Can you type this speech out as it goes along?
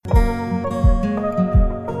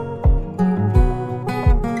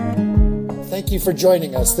thank you for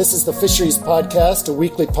joining us. This is the Fisheries Podcast, a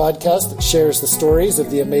weekly podcast that shares the stories of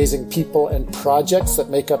the amazing people and projects that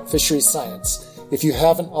make up fisheries science. If you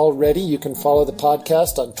haven't already, you can follow the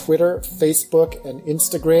podcast on Twitter, Facebook, and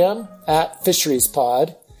Instagram at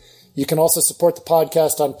FisheriesPod. You can also support the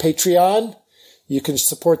podcast on Patreon. You can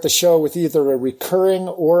support the show with either a recurring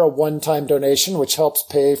or a one-time donation, which helps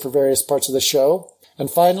pay for various parts of the show. And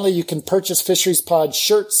finally, you can purchase Fisheries Pod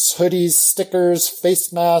shirts, hoodies, stickers,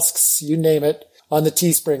 face masks, you name it, on the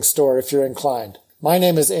Teespring store if you're inclined. My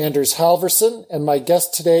name is Anders Halverson, and my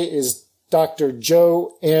guest today is Dr.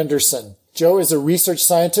 Joe Anderson. Joe is a research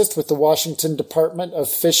scientist with the Washington Department of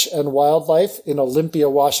Fish and Wildlife in Olympia,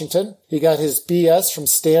 Washington. He got his BS from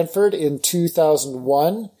Stanford in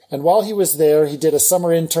 2001, and while he was there, he did a summer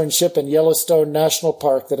internship in Yellowstone National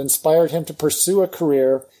Park that inspired him to pursue a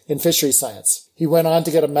career in fishery science. He went on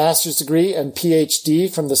to get a master's degree and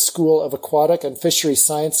PhD from the School of Aquatic and Fishery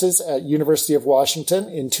Sciences at University of Washington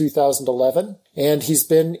in 2011, and he's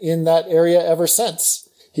been in that area ever since.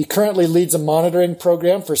 He currently leads a monitoring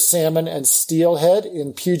program for salmon and steelhead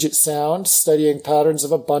in Puget Sound, studying patterns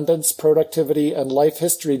of abundance, productivity, and life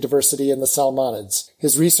history diversity in the salmonids.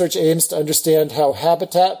 His research aims to understand how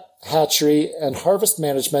habitat, hatchery, and harvest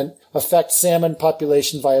management affect salmon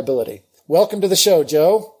population viability. Welcome to the show,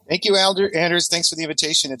 Joe. Thank you, Anders. Thanks for the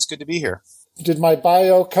invitation. It's good to be here. Did my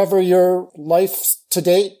bio cover your life to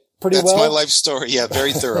date? That's my life story. Yeah,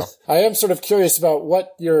 very thorough. I am sort of curious about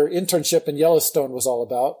what your internship in Yellowstone was all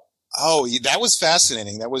about. Oh, that was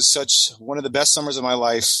fascinating. That was such one of the best summers of my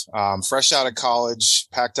life. Fresh out of college,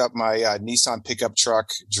 packed up my Nissan pickup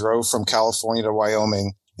truck, drove from California to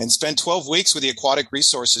Wyoming, and spent 12 weeks with the Aquatic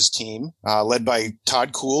Resources team, led by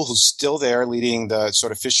Todd Kuhl, who's still there leading the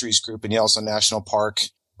sort of fisheries group in Yellowstone National Park.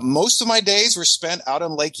 Most of my days were spent out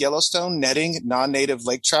on Lake Yellowstone netting non-native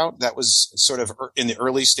lake trout. That was sort of in the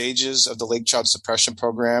early stages of the lake trout suppression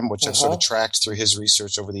program, which I've sort of tracked through his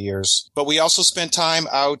research over the years. But we also spent time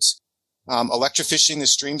out electrofishing the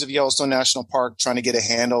streams of Yellowstone National Park, trying to get a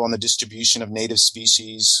handle on the distribution of native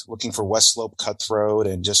species, looking for West Slope cutthroat,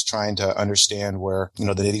 and just trying to understand where,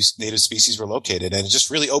 the native species were located. And it just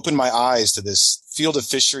really opened my eyes to this field of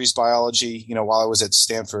fisheries biology. While I was at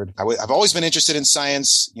Stanford, I've always been interested in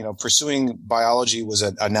science. Pursuing biology was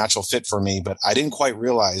a natural fit for me, but I didn't quite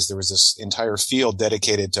realize there was this entire field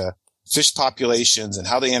dedicated to fish populations and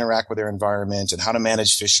how they interact with their environment and how to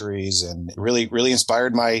manage fisheries, and really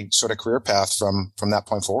inspired my sort of career path from that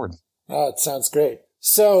point forward. Oh, it sounds great.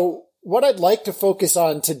 So what I'd like to focus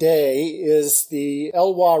on today is the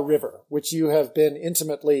Elwha River, which you have been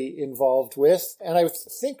intimately involved with. And I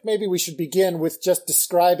think maybe we should begin with just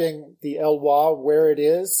describing the Elwha, where it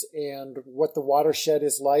is and what the watershed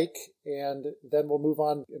is like. And then we'll move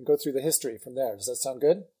on and go through the history from there. Does that sound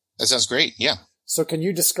good? That sounds great. Yeah. So can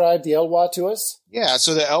you describe the Elwha to us? Yeah,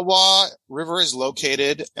 so the Elwha River is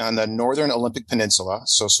located on the northern Olympic Peninsula,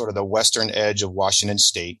 so sort of the western edge of Washington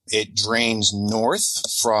State. It drains north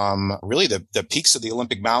from really the peaks of the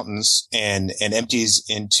Olympic Mountains and empties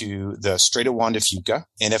into the Strait of Juan de Fuca.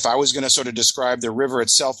 And if I was going to sort of describe the river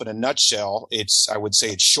itself in a nutshell, I would say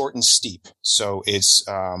it's short and steep. So it's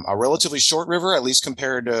a relatively short river, at least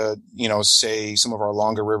compared to, say some of our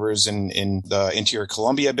longer rivers in the interior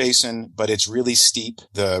Columbia Basin, but it's really steep.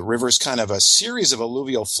 The river's kind of a series of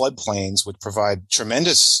alluvial floodplains which provide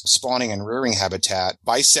tremendous spawning and rearing habitat,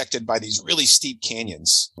 bisected by these really steep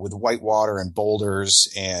canyons with white water and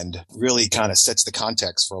boulders, and really kind of sets the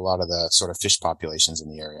context for a lot of the sort of fish populations in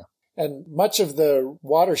the area. And much of the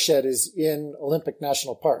watershed is in Olympic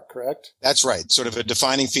National Park, correct? That's right. Sort of a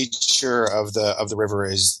defining feature of the river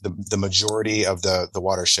is the majority of the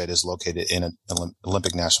watershed is located in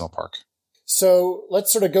Olympic National Park. So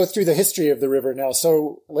let's sort of go through the history of the river now.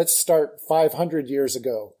 So let's start 500 years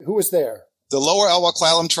ago. Who was there? The lower Elwha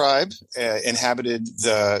Clallam tribe inhabited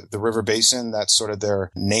the river basin. That's sort of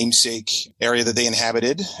their namesake area that they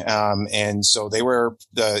inhabited. And so they were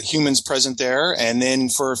the humans present there. And then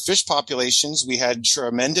for fish populations, we had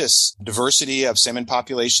tremendous diversity of salmon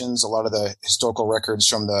populations. A lot of the historical records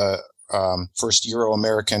from the first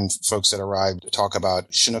Euro-American folks that arrived talk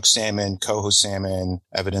about Chinook salmon, coho salmon,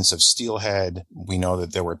 evidence of steelhead. We know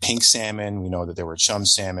that there were pink salmon. We know that there were chum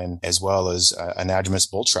salmon, as well as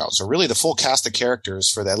anadromous bull trout. So really the full cast of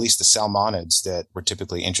characters for at least the salmonids that we're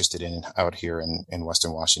typically interested in out here in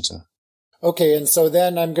Western Washington. Okay, and so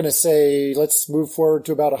then I'm going to say let's move forward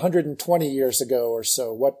to about 120 years ago or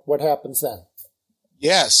so. What happens then?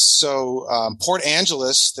 Yes. So Port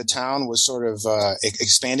Angeles, the town, was sort of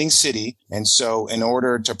expanding city. And so in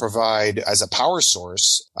order to provide as a power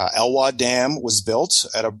source, Elwha Dam was built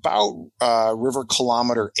at about river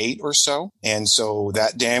kilometer 8 or so. And so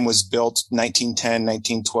that dam was built 1910,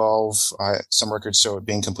 1912. Some records show it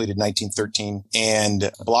being completed 1913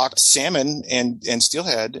 and blocked salmon and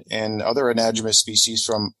steelhead and other anadromous species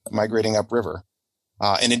from migrating upriver.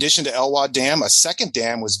 In addition to Elwha Dam, a second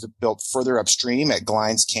dam was built further upstream at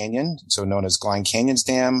Glines Canyon, so known as Glines Canyons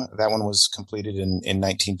Dam. That one was completed in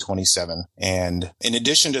 1927. And in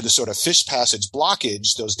addition to the sort of fish passage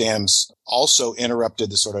blockage, those dams also interrupted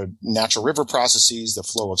the sort of natural river processes, the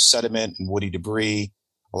flow of sediment and woody debris.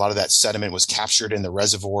 A lot of that sediment was captured in the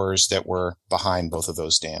reservoirs that were behind both of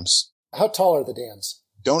those dams. How tall are the dams?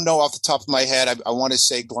 Don't know off the top of my head. I want to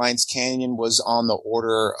say Glines Canyon was on the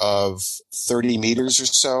order of 30 meters or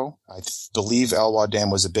so. I believe Elwha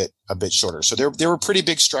Dam was a bit shorter. So they were pretty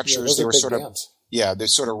big structures. They were sort of, they're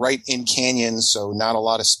sort of right in canyons. So not a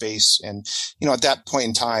lot of space. And, at that point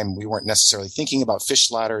in time, we weren't necessarily thinking about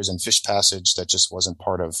fish ladders and fish passage. That just wasn't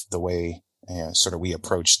part of the way sort of we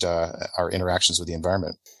approached our interactions with the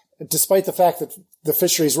environment. Despite the fact that the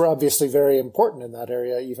fisheries were obviously very important in that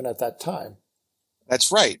area, even at that time. That's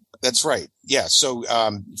right. Yeah. So,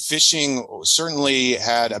 fishing certainly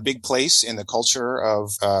had a big place in the culture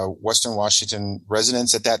of, Western Washington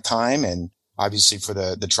residents at that time. And obviously for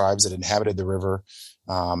the tribes that inhabited the river,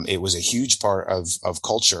 it was a huge part of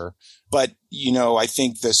culture. But, I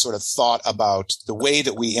think the sort of thought about the way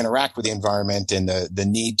that we interact with the environment and the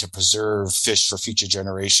need to preserve fish for future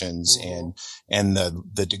generations and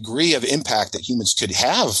the degree of impact that humans could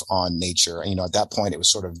have on nature. At that point, it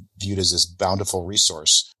was sort of viewed as this bountiful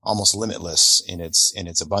resource, almost limitless in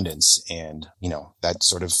its abundance. And, that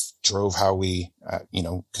sort of drove how we,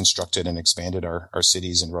 constructed and expanded our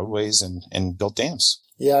cities and roadways and built dams.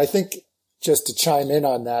 Yeah, I think just to chime in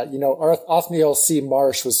on that, Othniel C.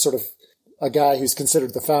 Marsh was sort of a guy who's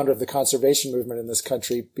considered the founder of the conservation movement in this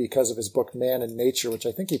country because of his book Man and Nature, which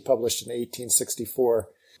I think he published in 1864.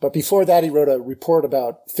 But before that, he wrote a report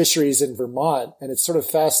about fisheries in Vermont, and it's sort of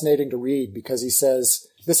fascinating to read because he says,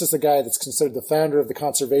 this is the guy that's considered the founder of the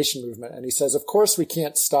conservation movement, and he says, of course we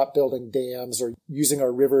can't stop building dams or using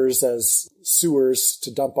our rivers as sewers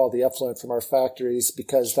to dump all the effluent from our factories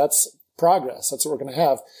because that's progress. That's what we're going to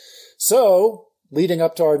have. So, leading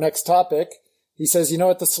up to our next topic, he says, you know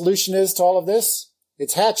what the solution is to all of this?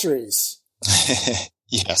 It's hatcheries.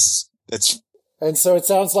 Yes. And so it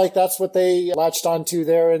sounds like that's what they latched onto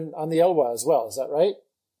there on the Elwha as well. Is that right?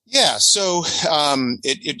 Yeah. So,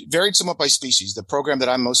 it varied somewhat by species. The program that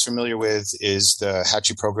I'm most familiar with is the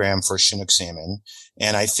hatchery program for Chinook salmon.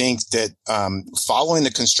 And I think that, following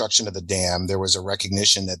the construction of the dam, there was a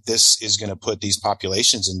recognition that this is going to put these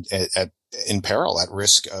populations in peril, at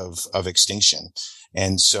risk of extinction.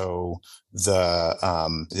 And so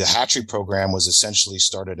the hatchery program was essentially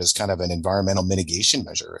started as kind of an environmental mitigation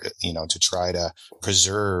measure, to try to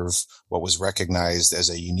preserve what was recognized as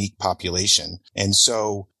a unique population. And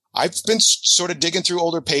so I've been sort of digging through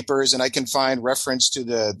older papers, and I can find reference to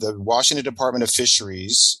the Washington Department of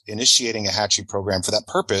Fisheries initiating a hatchery program for that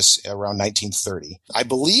purpose around 1930. I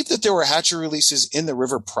believe that there were hatchery releases in the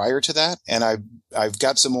river prior to that, and I've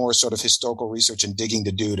got some more sort of historical research and digging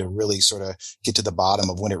to do to really sort of get to the bottom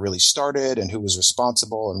of when it really started and who was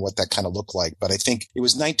responsible and what that kind of looked like. But I think it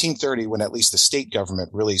was 1930 when at least the state government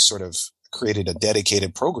really sort of created a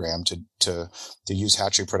dedicated program to use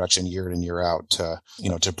hatchery production year in and year out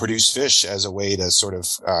to produce fish as a way to sort of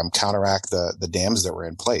counteract the dams that were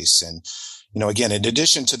in place. And again, in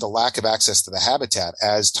addition to the lack of access to the habitat,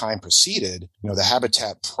 as time proceeded, the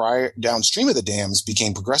habitat downstream of the dams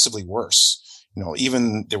became progressively worse.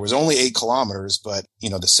 Even there was only 8 kilometers, but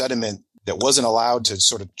the sediment that wasn't allowed to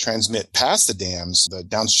sort of transmit past the dams, the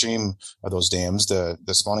downstream of those dams, the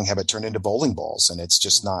spawning habit turned into bowling balls, and it's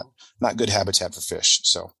just not good habitat for fish.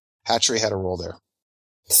 So hatchery had a role there.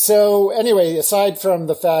 So anyway, aside from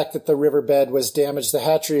the fact that the riverbed was damaged, the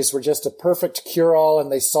hatcheries were just a perfect cure-all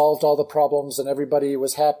and they solved all the problems and everybody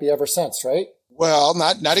was happy ever since, right? Well,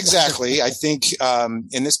 not exactly. I think,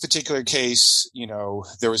 in this particular case,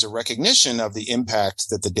 there was a recognition of the impact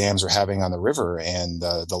that the dams were having on the river, and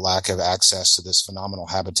the lack of access to this phenomenal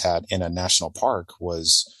habitat in a national park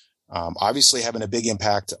was, obviously having a big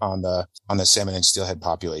impact on the salmon and steelhead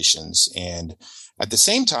populations. And At the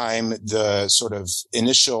same time, the sort of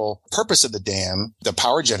initial purpose of the dam, the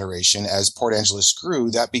power generation, as Port Angeles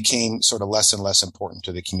grew, that became sort of less and less important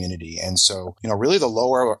to the community. And so, really the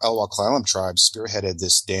lower Elwha Clallam tribe spearheaded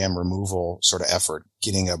this dam removal sort of effort,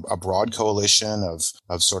 getting a broad coalition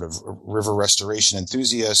of sort of river restoration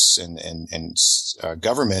enthusiasts and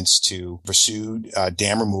governments to pursue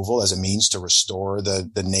dam removal as a means to restore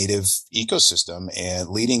the native ecosystem, and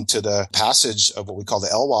leading to the passage of what we call the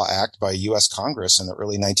Elwha Act by U.S. Congress in the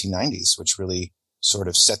early 1990s, which really sort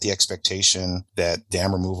of set the expectation that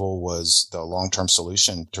dam removal was the long-term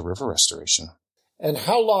solution to river restoration. And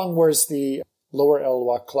how long was the Lower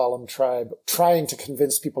Elwha Clallam tribe trying to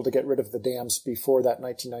convince people to get rid of the dams before that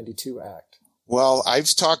 1992 act? Well,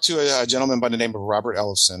 I've talked to a gentleman by the name of Robert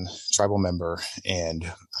Ellison, tribal member, and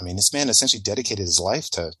this man essentially dedicated his life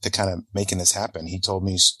to kind of making this happen. He told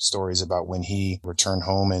me stories about when he returned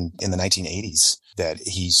home in the 1980s, that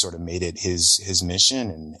he sort of made it his mission.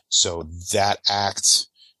 And so that act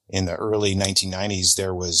in the early 1990s,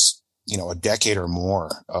 there was, a decade or more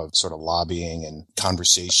of sort of lobbying and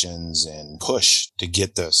conversations and push to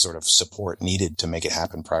get the sort of support needed to make it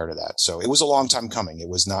happen prior to that. So it was a long time coming. It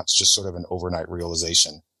was not just sort of an overnight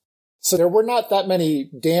realization. So there were not that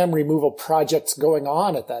many dam removal projects going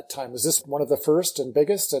on at that time. Was this one of the first and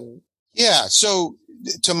biggest? Yeah. So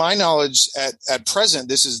to my knowledge, at present,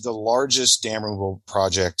 this is the largest dam removal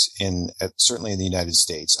project certainly in the United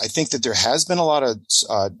States. I think that there has been a lot of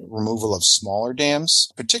removal of smaller dams,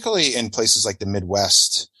 particularly in places like the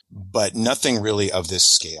Midwest, but nothing really of this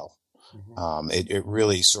scale. Mm-hmm. It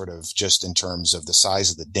really sort of just in terms of the size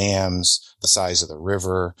of the dams, the size of the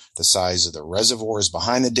river, the size of the reservoirs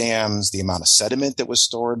behind the dams, the amount of sediment that was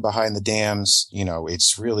stored behind the dams,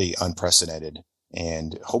 it's really unprecedented.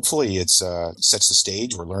 And hopefully it sets the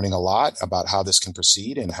stage. We're learning a lot about how this can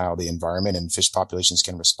proceed and how the environment and fish populations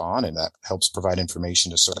can respond. And that helps provide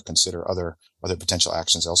information to sort of consider other potential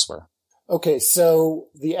actions elsewhere. Okay. So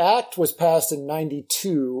the act was passed in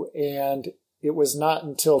 92, and it was not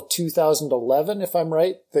until 2011, if I'm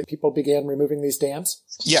right, that people began removing these dams?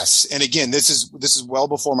 Yes. And again, this is well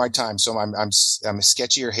before my time. So I'm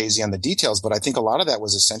sketchy or hazy on the details, but I think a lot of that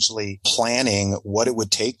was essentially planning what it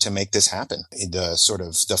would take to make this happen. The sort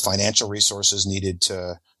of the financial resources needed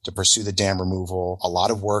to pursue the dam removal, a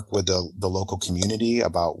lot of work with the local community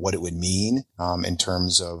about what it would mean, in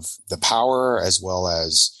terms of the power, as well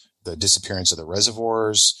as the disappearance of the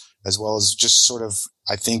reservoirs, as well as just sort of,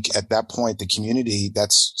 I think at that point, the community,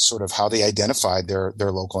 that's sort of how they identified their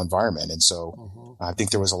local environment. And so I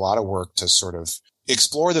think there was a lot of work to sort of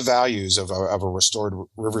explore the values of a restored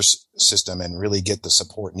river system and really get the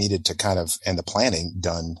support needed to and the planning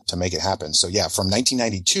done to make it happen. So yeah, from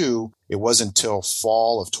 1992, it wasn't until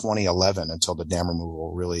fall of 2011 until the dam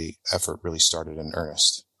removal effort really started in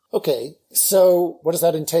earnest. Okay. So what does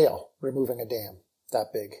that entail, removing a dam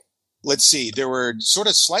that big? Let's see. There were sort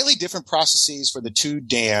of slightly different processes for the two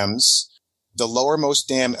dams. The lowermost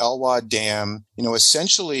dam, Elwha Dam,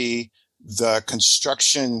 essentially the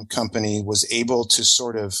construction company was able to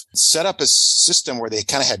sort of set up a system where they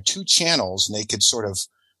kind of had two channels, and they could sort of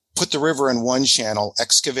put the river in one channel,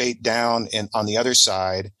 excavate down on the other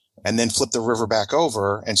side, and then flip the river back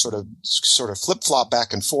over and sort of flip-flop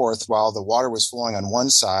back and forth while the water was flowing on one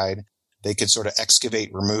side. They could sort of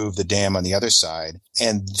excavate, remove the dam on the other side.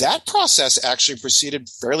 And that process actually proceeded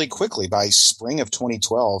fairly quickly. By spring of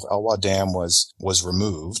 2012, Elwha Dam was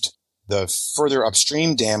removed. The further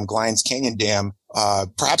upstream dam, Glines Canyon Dam,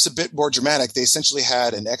 perhaps a bit more dramatic. They essentially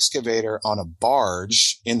had an excavator on a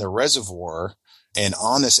barge in the reservoir. And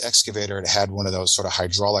on this excavator, it had one of those sort of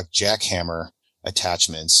hydraulic jackhammer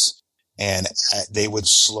attachments. And they would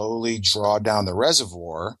slowly draw down the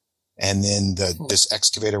reservoir. And then this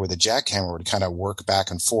excavator with a jackhammer would kind of work back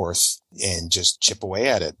and forth and just chip away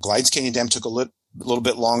at it. Glines Canyon Dam took a little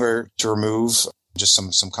bit longer to remove, just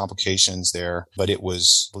some complications there. But I believe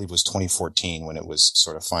it was 2014 when it was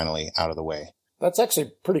sort of finally out of the way. That's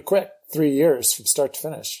actually pretty quick, 3 years from start to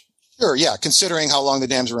finish. Sure, yeah, considering how long the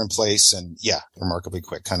dams were in place, and yeah, remarkably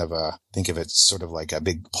quick. Kind of think of it sort of like a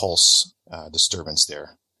big pulse disturbance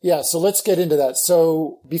there. Yeah, so let's get into that.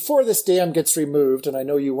 So before this dam gets removed, and I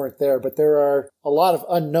know you weren't there, but there are a lot of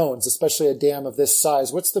unknowns, especially a dam of this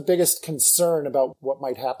size. What's the biggest concern about what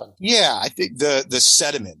might happen? Yeah, I think the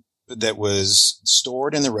sediment that was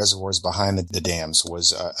stored in the reservoirs behind the dams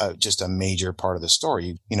was just a major part of the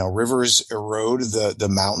story. Rivers erode the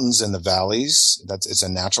mountains and the valleys. It's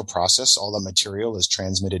a natural process. All the material is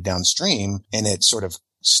transmitted downstream, and it sort of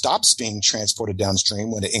stops being transported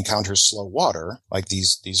downstream when it encounters slow water, like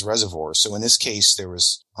these reservoirs. So in this case, there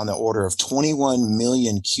was on the order of 21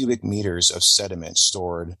 million cubic meters of sediment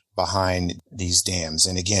stored behind these dams.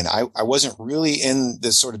 And again, I wasn't really in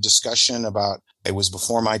this sort of discussion about, it was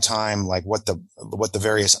before my time, like what the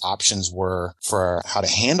various options were for how to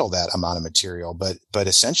handle that amount of material. But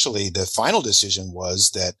essentially the final decision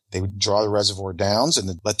was that they would draw the reservoir downs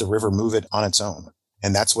and let the river move it on its own.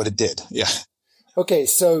 And that's what it did. Yeah. Okay.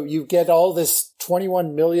 So you get all this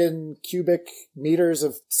 21 million cubic meters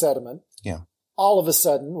of sediment. Yeah. All of a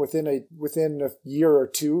sudden, within a year or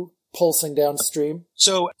two, pulsing downstream.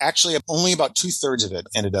 So actually only about 2/3 of it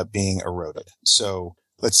ended up being eroded. So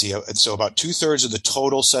let's see. So about 2/3 of the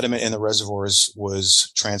total sediment in the reservoirs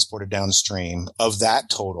was transported downstream. Of that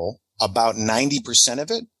total, about 90% of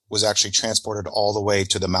it was actually transported all the way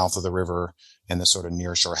to the mouth of the river and the sort of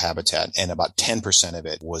nearshore habitat. And about 10% of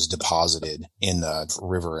it was deposited in the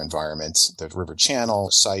river environment, the river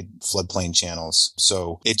channel, side floodplain channels.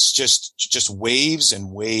 So it's just waves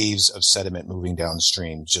and waves of sediment moving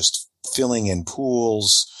downstream, just filling in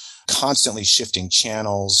pools, constantly shifting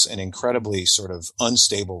channels, an incredibly sort of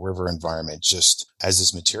unstable river environment, just as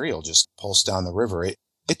this material just pulsed down the river.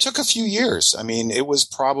 It took a few years. I mean, it was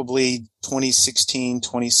probably 2016,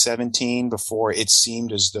 2017 before it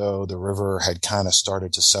seemed as though the river had kind of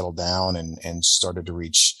started to settle down and started to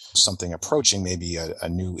reach something approaching maybe a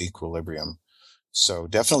new equilibrium. So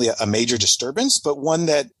definitely a major disturbance, but one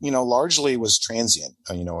that, largely was transient,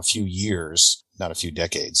 a few years, not a few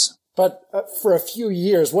decades. But for a few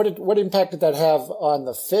years, what impact did that have on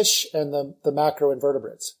the fish and the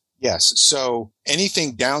macroinvertebrates? Yes. So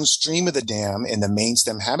anything downstream of the dam in the main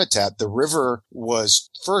stem habitat, the river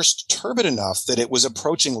was first turbid enough that it was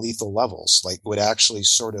approaching lethal levels, like would actually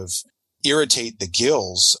sort of irritate the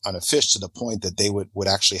gills on a fish to the point that they would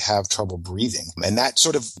actually have trouble breathing. And that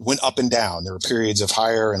sort of went up and down. There were periods of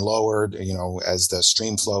higher and lower, as the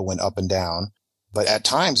stream flow went up and down. But at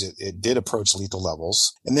times it did approach lethal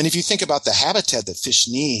levels. And then if you think about the habitat that fish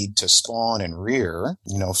need to spawn and rear,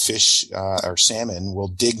 fish or salmon will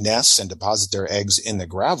dig nests and deposit their eggs in the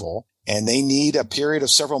gravel. And they need a period of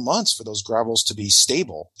several months for those gravels to be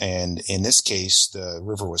stable. And in this case, the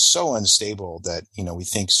river was so unstable that, we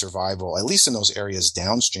think survival, at least in those areas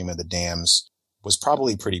downstream of the dams, was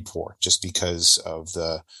probably pretty poor just because of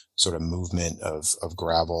the sort of movement of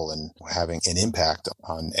gravel and having an impact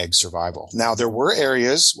on egg survival. Now, there were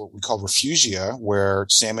areas, what we call refugia, where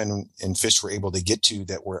salmon and fish were able to get to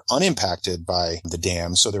that were unimpacted by the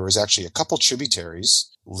dam. So there was actually a couple tributaries,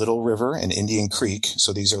 Little River and Indian Creek.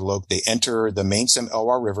 So these are they enter the main stem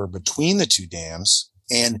Elwha River between the two dams,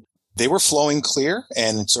 and they were flowing clear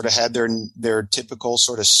and sort of had their typical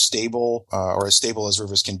sort of stable, or as stable as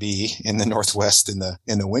rivers can be in the Northwest in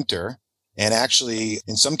the winter. And actually,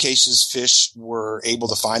 in some cases, fish were able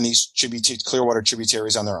to find these clear water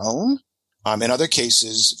tributaries on their own. In other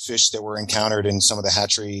cases, fish that were encountered in some of the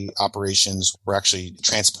hatchery operations were actually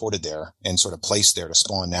transported there and sort of placed there to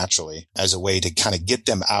spawn naturally as a way to kind of get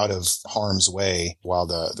them out of harm's way while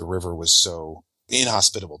the river was so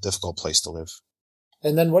inhospitable, difficult place to live.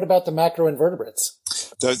 And then what about the macroinvertebrates?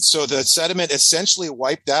 So the sediment essentially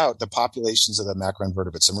wiped out the populations of the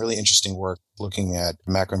macroinvertebrates. Some really interesting work looking at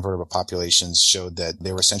macroinvertebrate populations showed that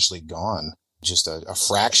they were essentially gone, just a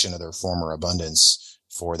fraction of their former abundance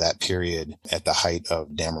for that period at the height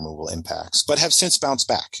of dam removal impacts, but have since bounced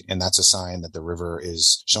back. And that's a sign that the river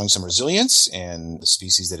is showing some resilience, and the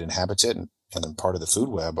species that inhabit it and then part of the food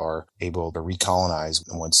web are able to recolonize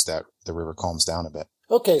once the river calms down a bit.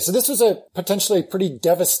 Okay, so this was a potentially pretty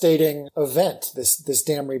devastating event, this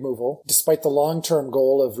dam removal. Despite the long-term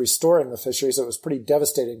goal of restoring the fisheries, it was pretty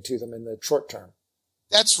devastating to them in the short term.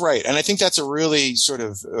 That's right. And I think that's a really sort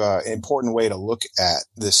of important way to look at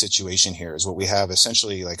the situation here, is what we have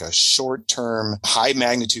essentially like a short-term,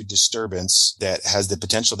 high-magnitude disturbance that has the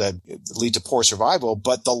potential to lead to poor survival,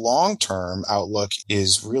 but the long-term outlook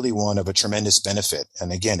is really one of a tremendous benefit.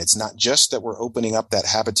 And again, it's not just that we're opening up that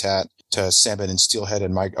habitat to salmon and steelhead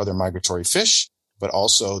and other migratory fish, but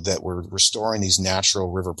also that we're restoring these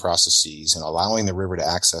natural river processes and allowing the river to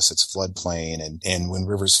access its floodplain. And when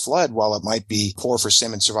rivers flood, while it might be poor for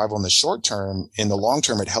salmon survival in the short term, in the long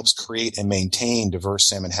term, it helps create and maintain diverse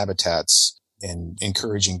salmon habitats and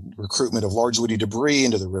encouraging recruitment of large woody debris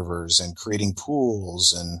into the rivers and creating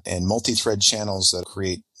pools and multi-thread channels that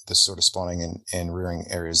create the sort of spawning and rearing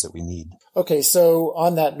areas that we need. Okay, so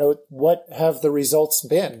on that note, what have the results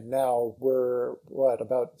been? Now we're,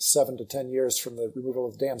 about 7 to 10 years from the removal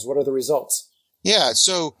of dams. What are the results? Yeah,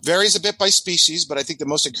 so varies a bit by species, but I think the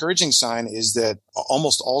most encouraging sign is that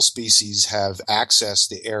almost all species have accessed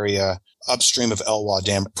the area upstream of Elwha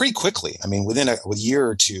Dam pretty quickly. I mean, within a year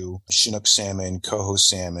or two, Chinook salmon, coho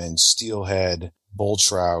salmon, steelhead, bull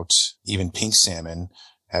trout, even pink salmon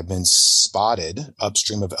have been spotted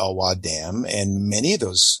upstream of Elwha Dam, and many of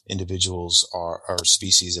those individuals are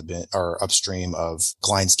species are upstream of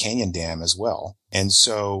Glines Canyon Dam as well. And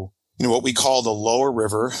so, what we call the lower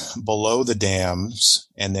river below the dams,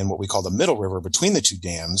 and then what we call the middle river between the two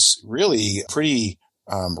dams, really pretty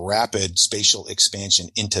rapid spatial expansion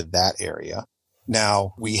into that area.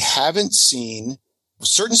 Now, we haven't seen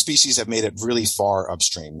certain species have made it really far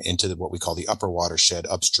upstream into what we call the upper watershed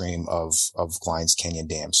upstream of Glines Canyon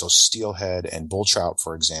Dam. So steelhead and bull trout,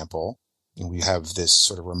 for example, and we have this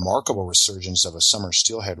sort of remarkable resurgence of a summer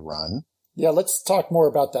steelhead run. Yeah, let's talk more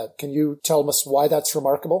about that. Can you tell us why that's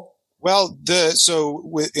remarkable? Well,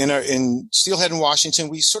 in steelhead in Washington,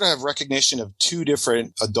 we sort of have recognition of two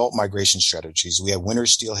different adult migration strategies. We have winter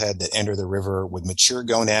steelhead that enter the river with mature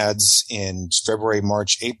gonads in February,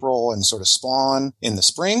 March, April, and sort of spawn in the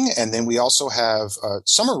spring. And then we also have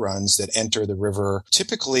summer runs that enter the river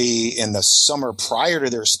typically in the summer prior to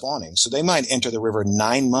their spawning. So they might enter the river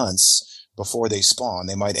 9 months before they spawn.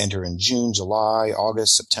 They might enter in June, July,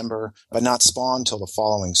 August, September, but not spawn till the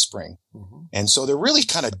following spring. Mm-hmm. And so they're really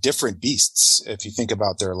kind of different beasts if you think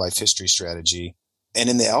about their life history strategy. And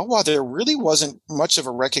in the Elwha, there really wasn't much of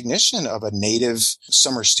a recognition of a native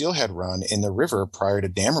summer steelhead run in the river prior to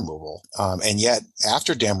dam removal. And yet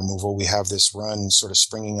after dam removal, we have this run sort of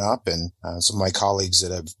springing up, and some of my colleagues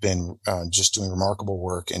that have been just doing remarkable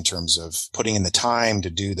work in terms of putting in the time to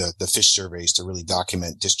do the fish surveys to really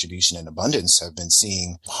document distribution and abundance have been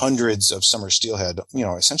seeing hundreds of summer steelhead,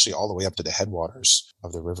 essentially all the way up to the headwaters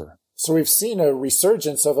of the river. So we've seen a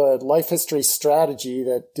resurgence of a life history strategy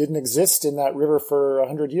that didn't exist in that river for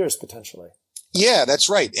 100 years, potentially. Yeah, that's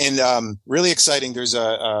right. And really exciting. There's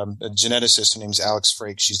a geneticist, her name's Alex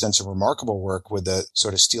Frake. She's done some remarkable work with the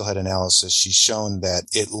sort of steelhead analysis. She's shown that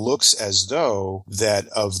it looks as though that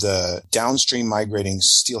of the downstream migrating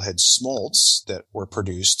steelhead smolts that were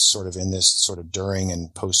produced sort of in this sort of during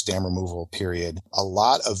and post dam removal period, a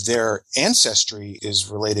lot of their ancestry is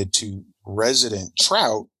related to resident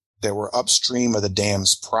trout that were upstream of the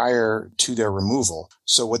dams prior to their removal.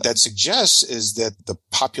 So what that suggests is that the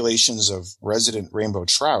populations of resident rainbow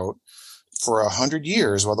trout for 100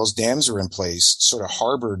 years while those dams were in place sort of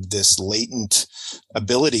harbored this latent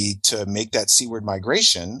ability to make that seaward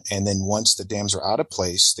migration. And then once the dams were out of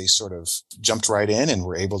place, they sort of jumped right in and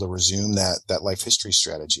were able to resume that life history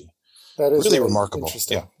strategy. That is really remarkable.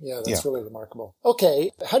 Interesting. Yeah, that's really remarkable.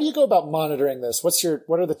 Okay. How do you go about monitoring this?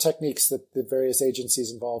 What are the techniques that the various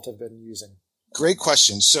agencies involved have been using? Great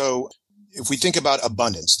question. So if we think about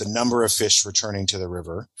abundance, the number of fish returning to the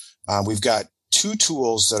river, we've got two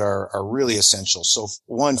tools that are really essential. So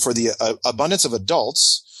one, for the abundance of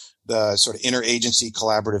adults, the sort of interagency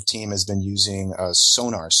collaborative team has been using a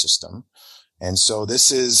sonar system. And so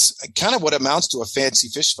this is kind of what amounts to a fancy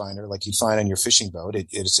fish finder like you'd find on your fishing boat.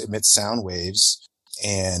 It emits sound waves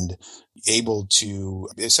and able to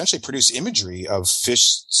essentially produce imagery of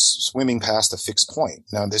fish swimming past a fixed point.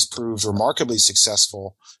 Now, this proved remarkably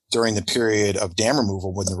successful during the period of dam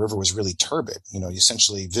removal when the river was really turbid.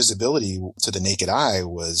 Essentially visibility to the naked eye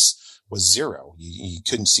was zero. You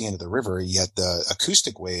couldn't see into the river, yet the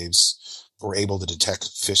acoustic waves were able to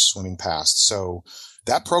detect fish swimming past. So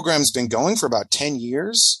that program's been going for about 10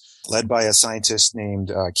 years, led by a scientist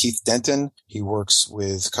named Keith Denton. He works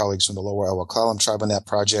with colleagues from the Lower Elwha Clallam tribe on that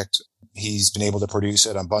project. He's been able to produce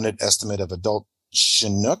an abundant estimate of adult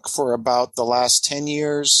Chinook for about the last 10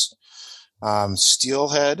 years.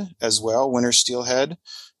 Steelhead as well, winter steelhead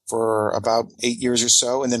for about 8 years or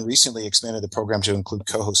so, and then recently expanded the program to include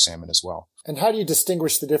coho salmon as well. And how do you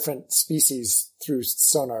distinguish the different species through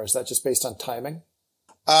sonar? Is that just based on timing?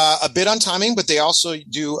 A bit on timing, but they also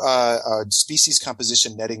do a species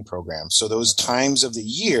composition netting program. So those times of the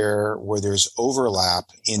year where there's overlap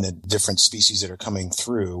in the different species that are coming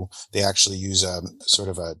through, they actually use a sort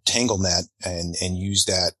of a tangle net and use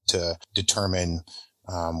that to determine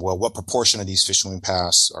what proportion of these fish swimming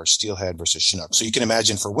past are steelhead versus Chinook. So you can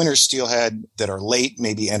imagine for winter steelhead that are late,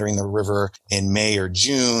 maybe entering the river in May or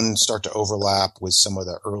June, start to overlap with some of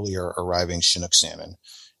the earlier arriving Chinook salmon.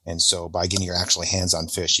 And so by getting your actual hands on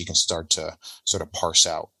fish, you can start to sort of parse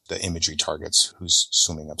out the imagery targets who's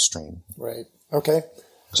swimming upstream. Right. Okay.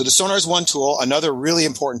 So the sonar is one tool. Another really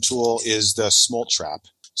important tool is the smolt trap.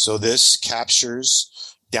 So this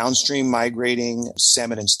captures downstream migrating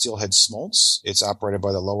salmon and steelhead smolts. It's operated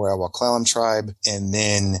by the Lower Elwha Clallam tribe. And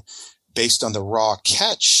then based on the raw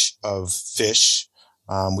catch of fish,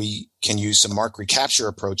 we can use some mark recapture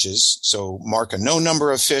approaches. So mark a known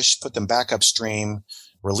number of fish, put them back upstream,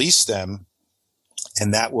 release them,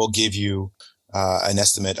 and that will give you an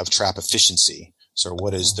estimate of trap efficiency. So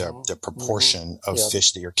what is the proportion of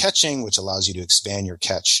fish that you're catching, which allows you to expand your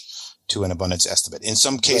catch to an abundance estimate. In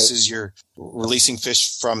some cases, you're releasing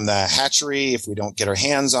fish from the hatchery. If we don't get our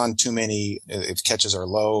hands on too many, if catches are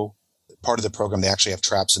low, part of the program, they actually have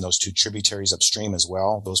traps in those 2 tributaries upstream as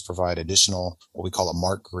well. Those provide additional, what we call a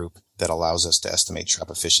mark group that allows us to estimate trap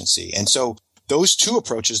efficiency. And so those 2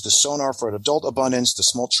 approaches, the sonar for adult abundance, the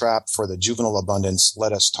smolt trap for the juvenile abundance,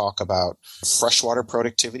 let us talk about freshwater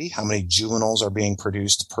productivity, how many juveniles are being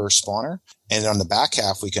produced per spawner. And on the back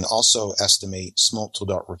half, we can also estimate smolt to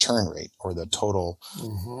adult return rate, or the total.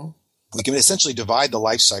 We can essentially divide the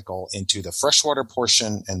life cycle into the freshwater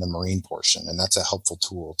portion and the marine portion. And that's a helpful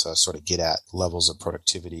tool to sort of get at levels of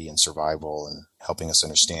productivity and survival and helping us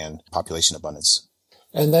understand population abundance.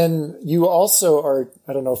 And then you also are,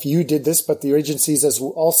 I don't know if you did this, but the agencies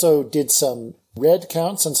also did some red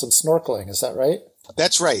counts and some snorkeling. Is that right?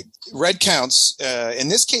 That's right. Red counts. In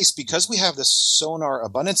this case, because we have the sonar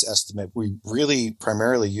abundance estimate, we really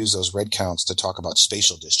primarily use those red counts to talk about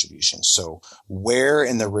spatial distribution. So where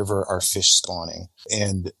in the river are fish spawning?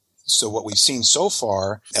 And so what we've seen so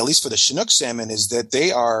far, at least for the Chinook salmon, is that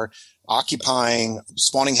they are occupying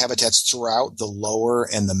spawning habitats throughout the lower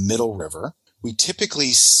and the middle river. We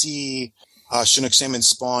typically see Chinook salmon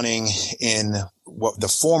spawning in what the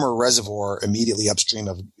former reservoir immediately upstream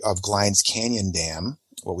of Glines Canyon Dam,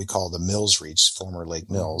 what we call the Mills Reach, former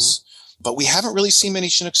Lake Mills. But we haven't really seen many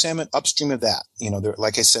Chinook salmon upstream of that. You know,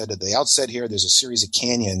 like I said at the outset here, there's a series of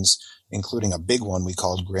canyons, including a big one we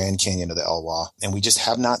call Grand Canyon of the Elwha. And we just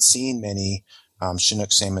have not seen many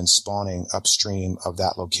Chinook salmon spawning upstream of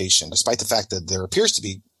that location, despite the fact that there appears to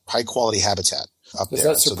be high quality habitat up there. Is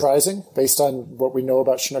that surprising based on what we know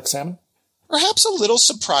about Chinook salmon? Perhaps a little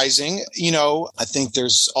surprising. You know, I think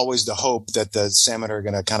there's always the hope that the salmon are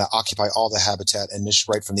going to kind of occupy all the habitat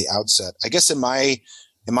right from the outset. I guess in my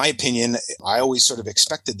opinion, I always sort of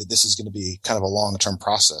expected that this is going to be kind of a long-term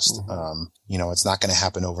process. You know, it's not going to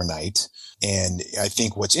happen overnight. And I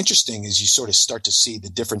think what's interesting is you sort of start to see the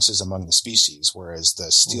differences among the species, whereas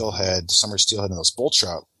the steelhead, summer steelhead and those bull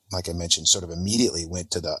trout, like I mentioned, sort of immediately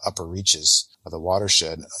went to the upper reaches of the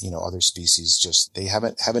watershed. You know, other species just, they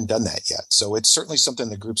haven't done that yet. So it's certainly something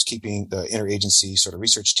the group's keeping, the interagency sort of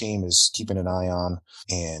research team is keeping an eye on.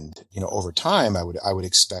 And, you know, over time, I would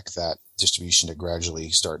expect that distribution to gradually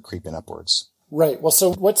start creeping upwards. Right. Well,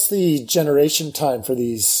 so what's the generation time for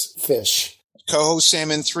these fish? Coho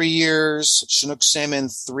salmon, 3 years, Chinook salmon,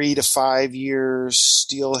 3 to 5 years,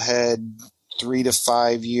 steelhead, 3 to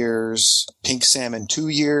 5 years, pink salmon, 2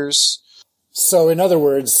 years. So in other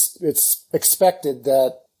words, it's expected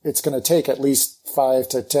that it's going to take at least 5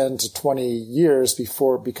 to 10 to 20 years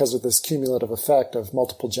because of this cumulative effect of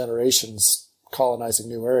multiple generations colonizing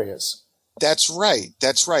new areas. That's right.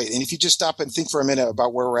 That's right. And if you just stop and think for a minute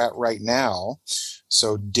about where we're at right now.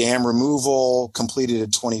 So dam removal completed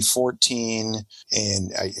in 2014.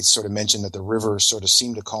 And I sort of mentioned that the river sort of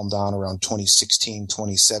seemed to calm down around 2016,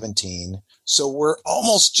 2017. So we're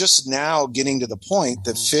almost just now getting to the point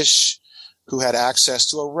that fish who had access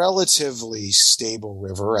to a relatively stable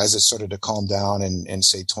river as it started to calm down in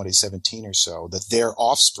say 2017 or so, that their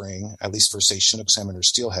offspring, at least for say Chinook salmon or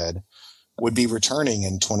steelhead, would be returning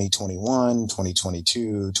in 2021,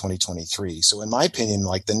 2022, 2023. So in my opinion,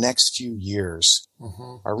 like the next few years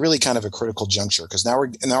are really kind of a critical juncture, because now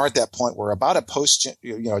we're at that point where about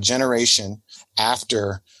a generation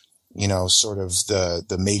after, sort of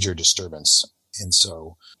the major disturbance. And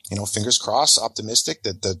so, fingers crossed, optimistic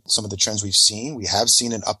that some of the trends we have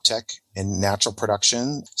seen an uptick in natural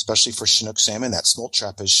production, especially for Chinook salmon. That smolt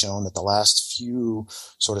trap has shown that the last few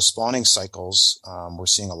sort of spawning cycles, we're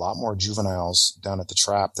seeing a lot more juveniles down at the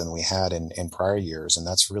trap than we had in prior years. And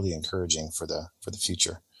that's really encouraging for the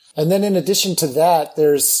future. And then in addition to that,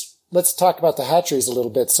 let's talk about the hatcheries a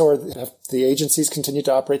little bit. So have the agencies continued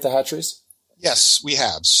to operate the hatcheries? Yes, we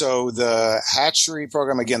have. So the hatchery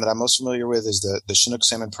program, again, that I'm most familiar with is the Chinook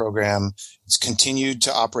salmon program. It's continued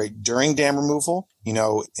to operate during dam removal. In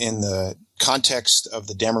the context of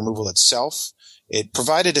the dam removal itself, it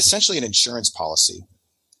provided essentially an insurance policy.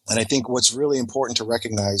 And I think what's really important to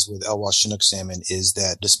recognize with Elwha Chinook salmon is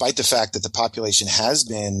that despite the fact that the population has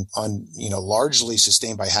been largely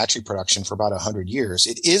sustained by hatchery production for about 100 years,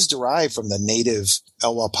 it is derived from the native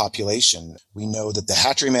Elwha population. We know that the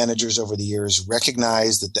hatchery managers over the years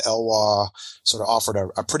recognized that the Elwha sort of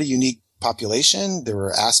offered a pretty unique population. There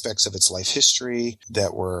were aspects of its life history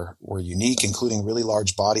that were unique, including really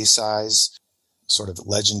large body size, sort of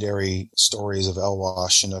legendary stories of Elwha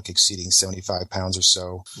Chinook exceeding 75 pounds or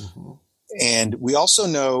so. Mm-hmm. And we also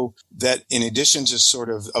know that in addition to sort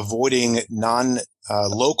of avoiding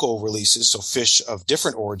local releases, so fish of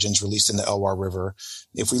different origins released in the Elwha River,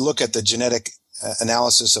 if we look at the genetic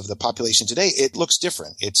analysis of the population today, it looks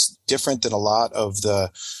different. It's different than a lot of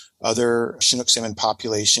the other Chinook salmon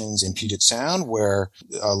populations in Puget Sound, where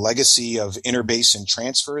a legacy of interbasin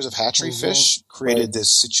transfers of hatchery fish created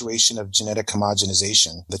this situation of genetic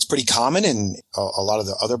homogenization that's pretty common in a lot of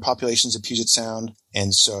the other populations of Puget Sound.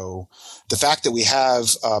 And so the fact that we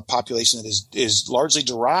have a population that is largely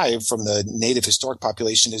derived from the native historic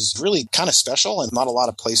population is really kind of special, and not a lot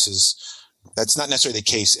of places. That's not necessarily the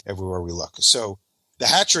case everywhere we look. So the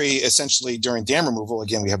hatchery, essentially during dam removal,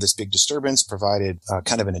 again, we have this big disturbance, provided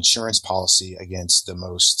kind of an insurance policy against the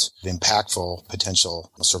most impactful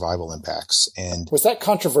potential survival impacts. And was that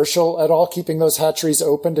controversial at all, keeping those hatcheries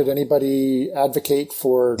open? Did anybody advocate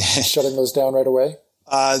for shutting those down right away?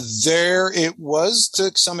 It was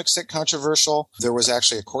to some extent controversial. There was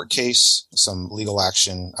actually a court case, some legal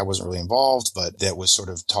action. I wasn't really involved, but that was sort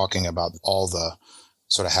of talking about all the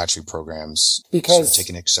sort of hatchery programs, sort of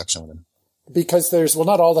taking exception with them. Because there's, well,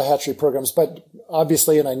 not all the hatchery programs, but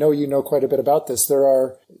obviously, and I know you know quite a bit about this,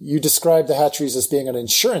 you described the hatcheries as being an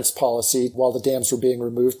insurance policy while the dams were being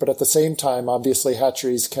removed, but at the same time, obviously,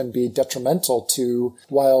 hatcheries can be detrimental to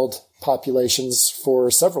wild populations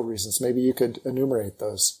for several reasons. Maybe you could enumerate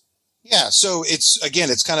those. Yeah. So it's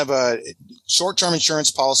kind of a short-term insurance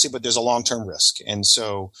policy, but there's a long-term risk. And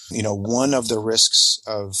so, one of the risks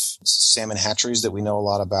of salmon hatcheries that we know a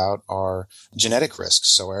lot about are genetic risks.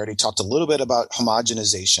 So I already talked a little bit about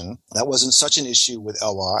homogenization. That wasn't such an issue with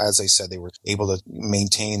Elwha. As I said, they were able to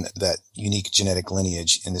maintain that unique genetic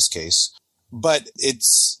lineage in this case. But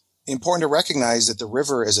it's important to recognize that the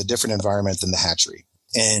river is a different environment than the hatchery.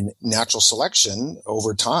 And natural selection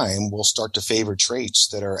over time will start to favor traits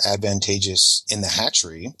that are advantageous in the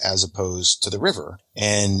hatchery as opposed to the river.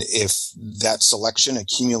 And if that selection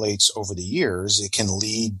accumulates over the years, it can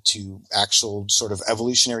lead to actual sort of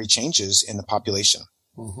evolutionary changes in the population.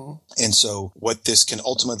 Mm-hmm. And so what this can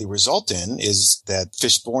ultimately result in is that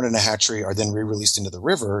fish born in a hatchery are then re-released into the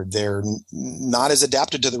river. They're not as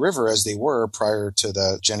adapted to the river as they were prior to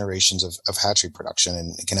the generations of hatchery production,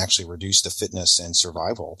 and it can actually reduce the fitness and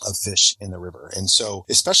survival of fish in the river. And so,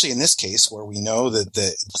 especially in this case where we know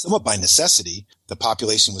that somewhat by necessity, the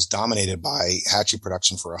population was dominated by hatchery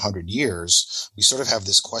production for 100 years, we sort of have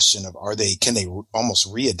this question of can they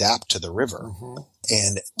almost readapt to the river? Mm-hmm.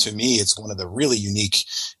 And to me, it's one of the really unique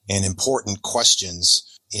and important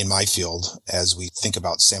questions in my field as we think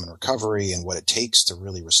about salmon recovery and what it takes to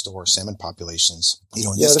really restore salmon populations.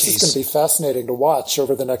 This is going to be fascinating to watch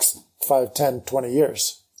over the next 5, 10, 20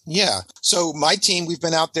 years. Yeah. So my team, we've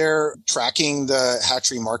been out there tracking the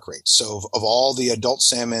hatchery mark rates. So of all the adult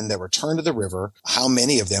salmon that returned to the river, how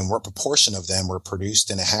many of them, what proportion of them were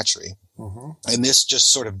produced in a hatchery? Mm-hmm. And this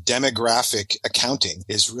just sort of demographic accounting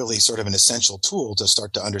is really sort of an essential tool to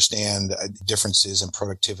start to understand differences in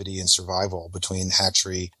productivity and survival between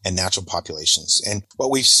hatchery and natural populations. And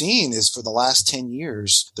what we've seen is for the last 10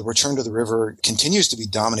 years, the return to the river continues to be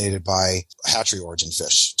dominated by hatchery origin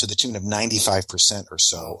fish to the tune of 95% or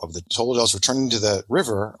so of the total adults returning to the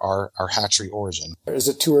river are hatchery origin. Is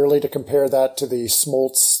it too early to compare that to the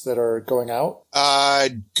smolts that are going out?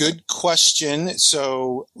 Good question.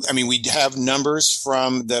 So, we have numbers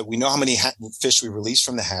we know how many fish we release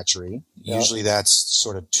from the hatchery. Yep. Usually that's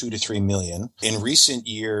sort of 2 to 3 million. In recent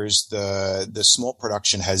years, the smolt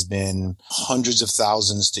production has been hundreds of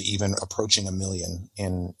thousands to even approaching 1 million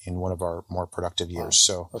in one of our more productive years.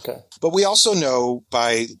 Wow. So, okay. But we also know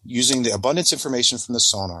by using the abundance information from the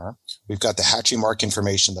sonar, we've got the hatchery mark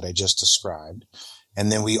information that I just described.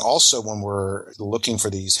 And then we also, when we're looking for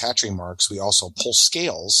these hatchery marks, we also pull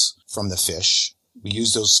scales from the fish. We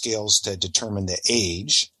use those scales to determine the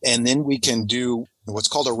age. And then we can do what's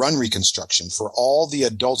called a run reconstruction. For all the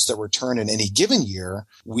adults that return in any given year,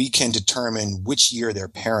 we can determine which year their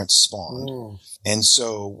parents spawned. Mm. And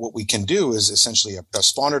so what we can do is essentially a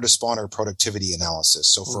spawner to spawner productivity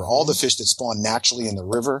analysis. So for all the fish that spawn naturally in the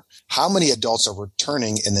river, how many adults are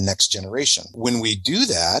returning in the next generation? When we do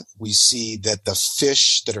that, we see that the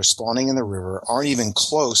fish that are spawning in the river aren't even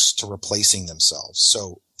close to replacing themselves.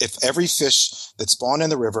 So if every fish that spawned in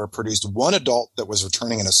the river produced one adult that was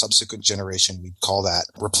returning in a subsequent generation, we'd call that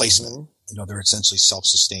replacement. Mm-hmm. They're essentially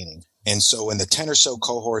self-sustaining. And so in the 10 or so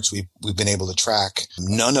cohorts we've been able to track,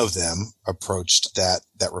 none of them approached that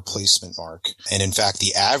replacement mark. And in fact,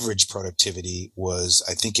 the average productivity was,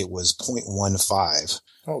 I think it was 0.15.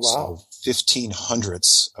 Oh, wow. So 15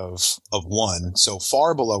 hundredths of one. So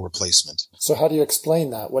far below replacement. So how do you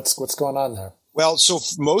explain that? What's going on there? Well, so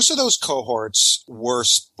most of those cohorts were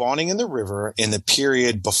spawning in the river in the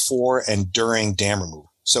period before and during dam removal.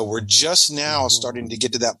 So we're just now starting to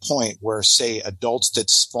get to that point where, say, adults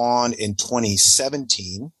that spawned in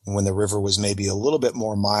 2017, when the river was maybe a little bit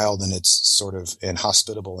more mild and it's sort of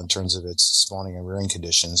inhospitable in terms of its spawning and rearing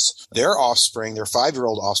conditions, their offspring, their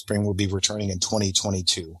 5-year-old offspring, will be returning in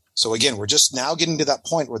 2022. So again, we're just now getting to that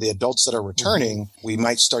point where the adults that are returning, we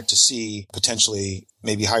might start to see potentially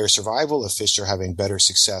maybe higher survival if fish are having better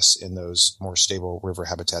success in those more stable river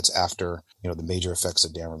habitats after, the major effects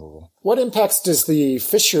of dam removal. What impacts does the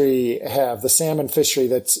fishery have, the salmon fishery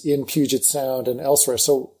that's in Puget Sound and elsewhere?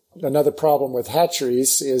 So another problem with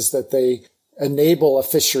hatcheries is that they enable a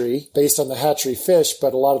fishery based on the hatchery fish,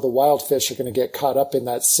 but a lot of the wild fish are going to get caught up in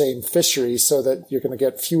that same fishery so that you're going to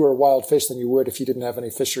get fewer wild fish than you would if you didn't have any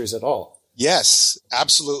fisheries at all. Yes,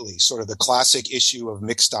 absolutely. Sort of the classic issue of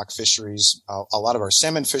mixed stock fisheries. A lot of our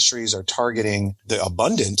salmon fisheries are targeting the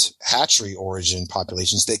abundant hatchery origin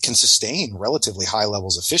populations that can sustain relatively high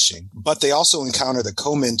levels of fishing, but they also encounter the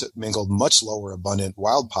commingled, much lower abundant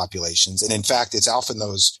wild populations. And in fact, it's often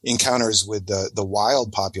those encounters with the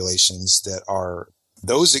wild populations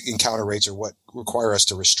those encounter rates are what require us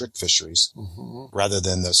to restrict fisheries rather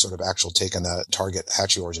than the sort of actual take on the target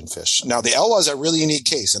hatchery origin fish. Now, the Elwha is a really unique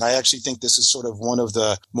case, and I actually think this is sort of one of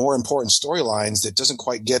the more important storylines that doesn't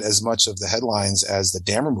quite get as much of the headlines as the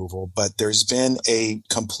dam removal, but there's been a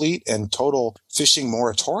complete and total fishing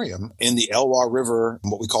moratorium in the Elwha River,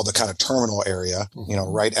 what we call the kind of terminal area,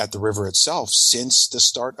 right at the river itself, since the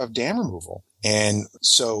start of dam removal. And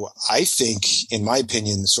so I think, in my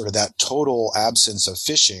opinion, sort of that total absence of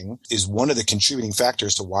fishing is one of the contributing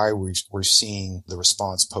factors to why we're seeing the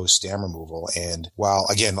response post dam removal. And while,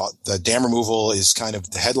 again, the dam removal is kind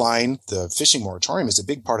of the headline, the fishing moratorium is a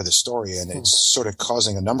big part of the story. And it's sort of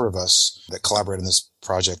causing a number of us that collaborate in this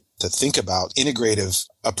project to think about integrative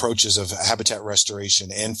approaches of habitat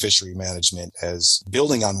restoration and fishery management as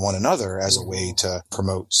building on one another as a way to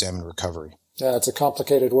promote salmon recovery. Yeah, it's a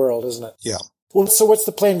complicated world, isn't it? Yeah. Well, so what's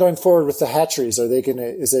the plan going forward with the hatcheries?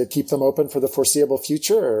 Is it keep them open for the foreseeable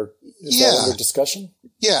future, or is that under discussion?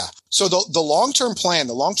 Yeah. So the long-term plan,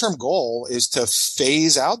 the long-term goal is to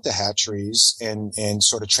phase out the hatcheries and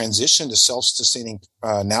sort of transition to self-sustaining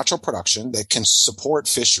natural production that can support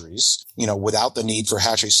fisheries, without the need for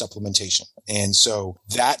hatchery supplementation. And so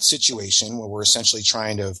that situation where we're essentially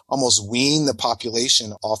trying to almost wean the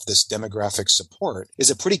population off this demographic support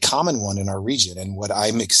is a pretty common one in our region. And what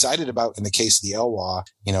I'm excited about in the case of the Elwha,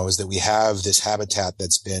 is that we have this habitat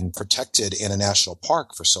that's been protected in a national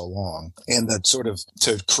park for so long. And that sort of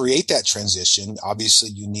to create that transition, obviously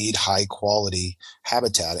you need high quality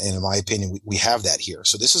habitat. And in my opinion, we have that here.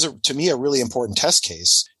 So this is to me, a really important test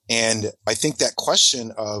case. And I think that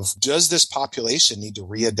question of, does this population need to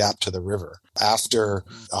readapt to the river? After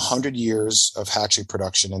 100 years of hatchery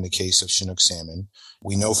production in the case of Chinook salmon,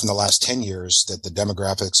 we know from the last 10 years that the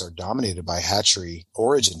demographics are dominated by hatchery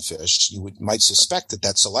origin fish. You might suspect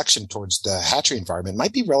that selection towards the hatchery environment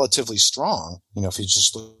might be relatively strong, if you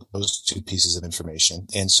just look at those two pieces of information.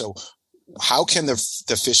 And so how can the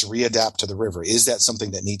fish readapt to the river? Is that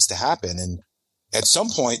something that needs to happen? And at some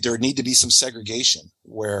point, there need to be some segregation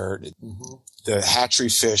where the hatchery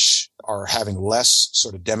fish are having less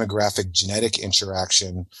sort of demographic genetic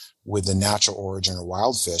interaction with the natural origin or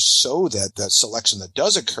wild fish, so that the selection that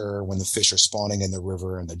does occur when the fish are spawning in the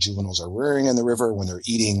river and the juveniles are rearing in the river, when they're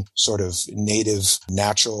eating sort of native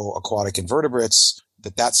natural aquatic invertebrates,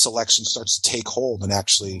 that selection starts to take hold and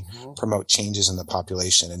actually promote changes in the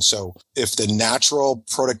population. And so if the natural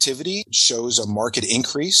productivity shows a marked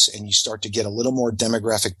increase and you start to get a little more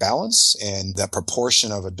demographic balance and that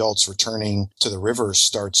proportion of adults returning to the river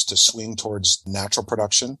starts to swing towards natural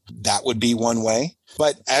production, that would be one way.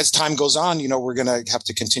 But as time goes on, we're going to have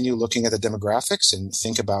to continue looking at the demographics and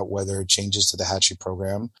think about whether changes to the hatchery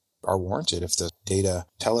program are warranted if the data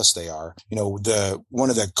tell us they are.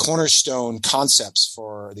 One of the cornerstone concepts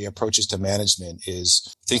for the approaches to management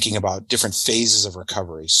is thinking about different phases of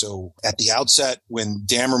recovery. So at the outset, when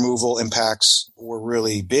dam removal impacts were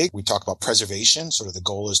really big, we talk about preservation. Sort of the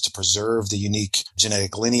goal is to preserve the unique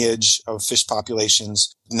genetic lineage of fish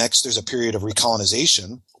populations. Next, there's a period of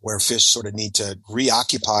recolonization where fish sort of need to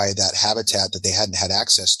reoccupy that habitat that they hadn't had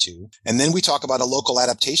access to. And then we talk about a local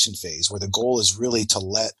adaptation phase where the goal is really to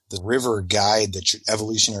let the river guide the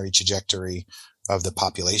evolutionary trajectory of the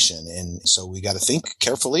population. And so we got to think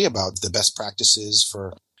carefully about the best practices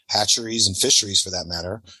for hatcheries and fisheries, for that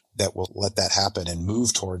matter, that will let that happen and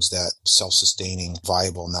move towards that self-sustaining,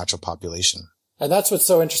 viable natural population. And that's what's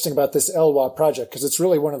so interesting about this Elwha project, because it's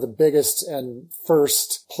really one of the biggest and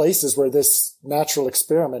first places where this natural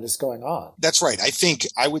experiment is going on. That's right.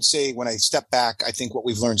 I would say when I step back, I think what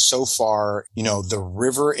we've learned so far, the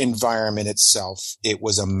river environment itself, it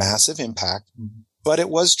was a massive impact, but it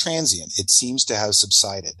was transient. It seems to have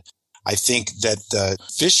subsided. I think that the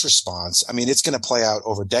fish response, it's going to play out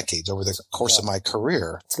over decades, over the course of my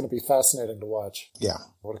career. It's going to be fascinating to watch. Yeah.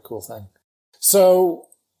 What a cool thing. So,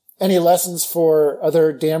 any lessons for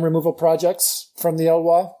other dam removal projects from the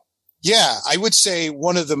Elwha? Yeah, I would say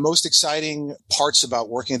one of the most exciting parts about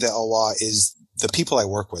working at the Elwha is the people I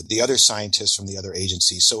work with, the other scientists from the other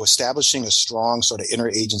agencies. So establishing a strong sort of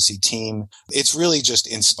interagency team, it's really just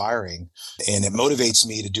inspiring. And it motivates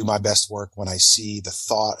me to do my best work when I see the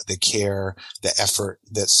thought, the care, the effort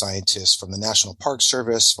that scientists from the National Park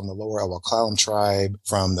Service, from the Lower Elwha Clallam Tribe,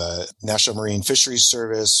 from the National Marine Fisheries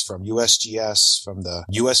Service, from USGS, from the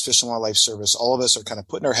U.S. Fish and Wildlife Service, all of us are kind of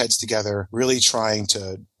putting our heads together, really trying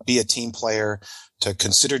to be a team player, to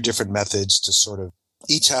consider different methods, to sort of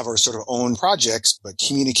each have our sort of own projects, but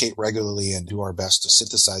communicate regularly and do our best to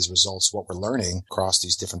synthesize results, what we're learning across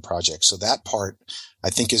these different projects. So that part, I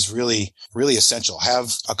think, is really, really essential.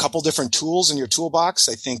 Have a couple different tools in your toolbox.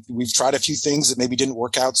 I think we've tried a few things that maybe didn't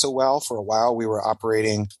work out so well. For a while, we were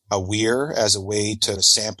operating a weir as a way to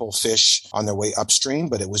sample fish on their way upstream,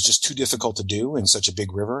 but it was just too difficult to do in such a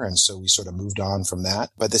big river. And so we sort of moved on from that.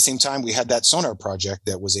 But at the same time, we had that sonar project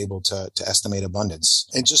that was able to estimate abundance,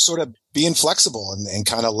 and just sort of being flexible and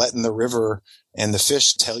kind of letting the river and the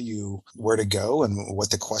fish tell you where to go and what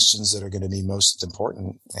the questions that are going to be most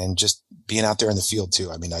important, and just being out there in the field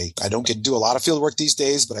too. I don't get to do a lot of field work these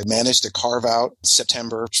days, but I managed to carve out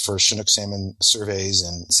September for Chinook salmon surveys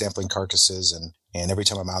and sampling carcasses. And every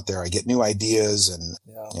time I'm out there, I get new ideas, and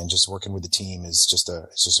just working with the team is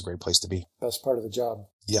it's just a great place to be. Best part of the job.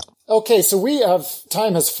 Yeah. Okay. So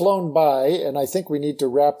time has flown by, and I think we need to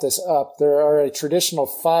wrap this up. There are a traditional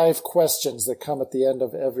 5 questions that come at the end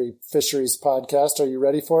of every fisheries podcast. Are you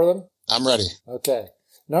ready for them? I'm ready. Okay.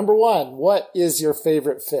 Number 1, what is your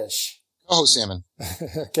favorite fish? Oh, salmon.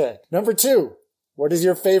 Okay. Number 2, what is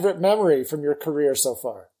your favorite memory from your career so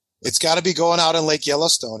far? It's got to be going out on Lake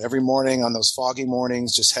Yellowstone every morning on those foggy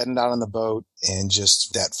mornings, just heading out on the boat, and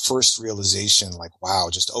just that first realization, like, wow,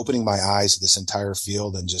 just opening my eyes to this entire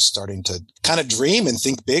field and just starting to kind of dream and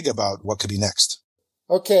think big about what could be next.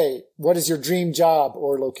 Okay. What is your dream job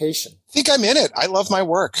or location? I think I'm in it. I love my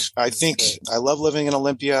work. I think I love living in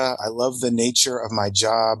Olympia. I love the nature of my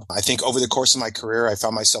job. I think over the course of my career, I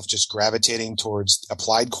found myself just gravitating towards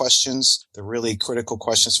applied questions, the really critical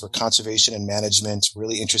questions for conservation and management,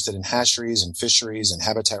 really interested in hatcheries and fisheries and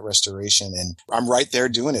habitat restoration. And I'm right there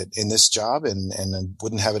doing it in this job, and I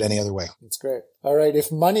wouldn't have it any other way. That's great. All right.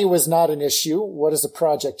 If money was not an issue, what is a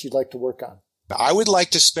project you'd like to work on? I would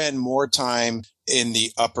like to spend more time in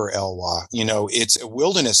the upper Elwha. It's a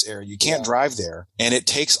wilderness area. You can't drive there. And it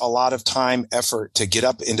takes a lot of time, effort to get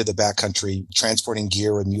up into the backcountry, transporting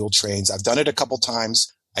gear with mule trains. I've done it a couple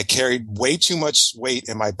times. I carried way too much weight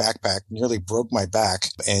in my backpack, nearly broke my back.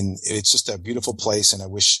 And it's just a beautiful place. And I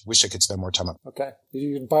wish I could spend more time up. Okay.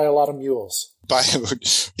 You can buy a lot of mules.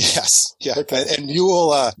 Yes. Yeah. Okay. And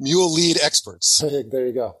mule lead experts. There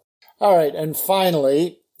you go. All right. And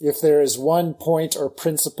finally, if there is one point or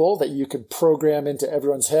principle that you could program into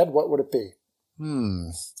everyone's head, what would it be?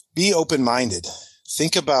 Be open-minded.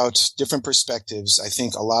 Think about different perspectives. I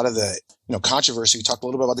think a lot of the, controversy, we talked a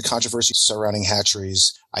little bit about the controversy surrounding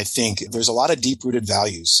hatcheries. I think there's a lot of deep-rooted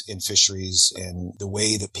values in fisheries and the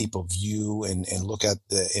way that people view and look at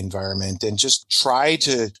the environment, and just try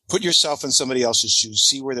to put yourself in somebody else's shoes,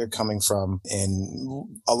 see where they're coming from, and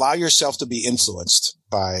allow yourself to be influenced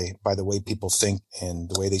by the way people think and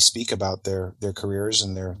the way they speak about their careers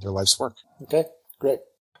and their life's work. Okay, great.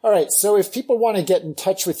 All right. So if people want to get in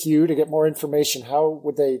touch with you to get more information, how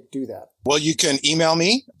would they do that? Well, you can email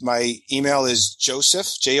me. My email is Joseph,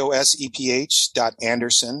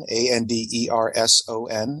 JOSEPH.Anderson,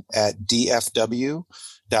 ANDERSON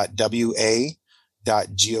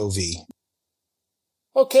 @DFW.WA.gov.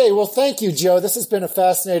 Okay. Well, thank you, Joe. This has been a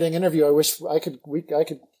fascinating interview. I wish I could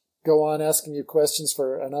go on asking you questions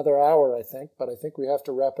for another hour, I think, but I think we have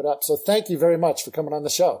to wrap it up. So thank you very much for coming on the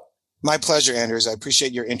show. My pleasure, Anders. I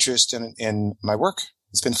appreciate your interest in my work.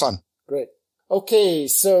 It's been fun. Great. Okay,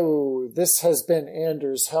 so this has been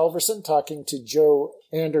Anders Halverson talking to Joe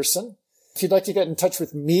Anderson. If you'd like to get in touch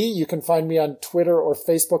with me, you can find me on Twitter or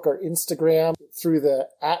Facebook or Instagram through the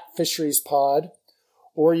 @FisheriesPod,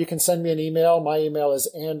 or you can send me an email. My email is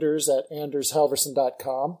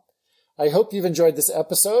anders@andershalverson.com. I hope you've enjoyed this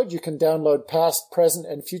episode. You can download past, present,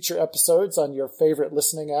 and future episodes on your favorite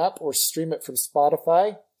listening app or stream it from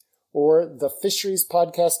Spotify or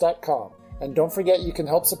thefisheriespodcast.com. And don't forget, you can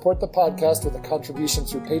help support the podcast with a contribution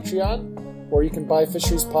through Patreon, or you can buy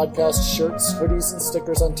Fisheries Podcast shirts, hoodies, and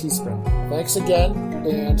stickers on Teespring. Thanks again,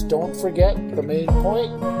 and don't forget the main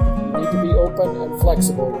point: you need to be open and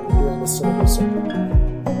flexible when you're doing this sort of research.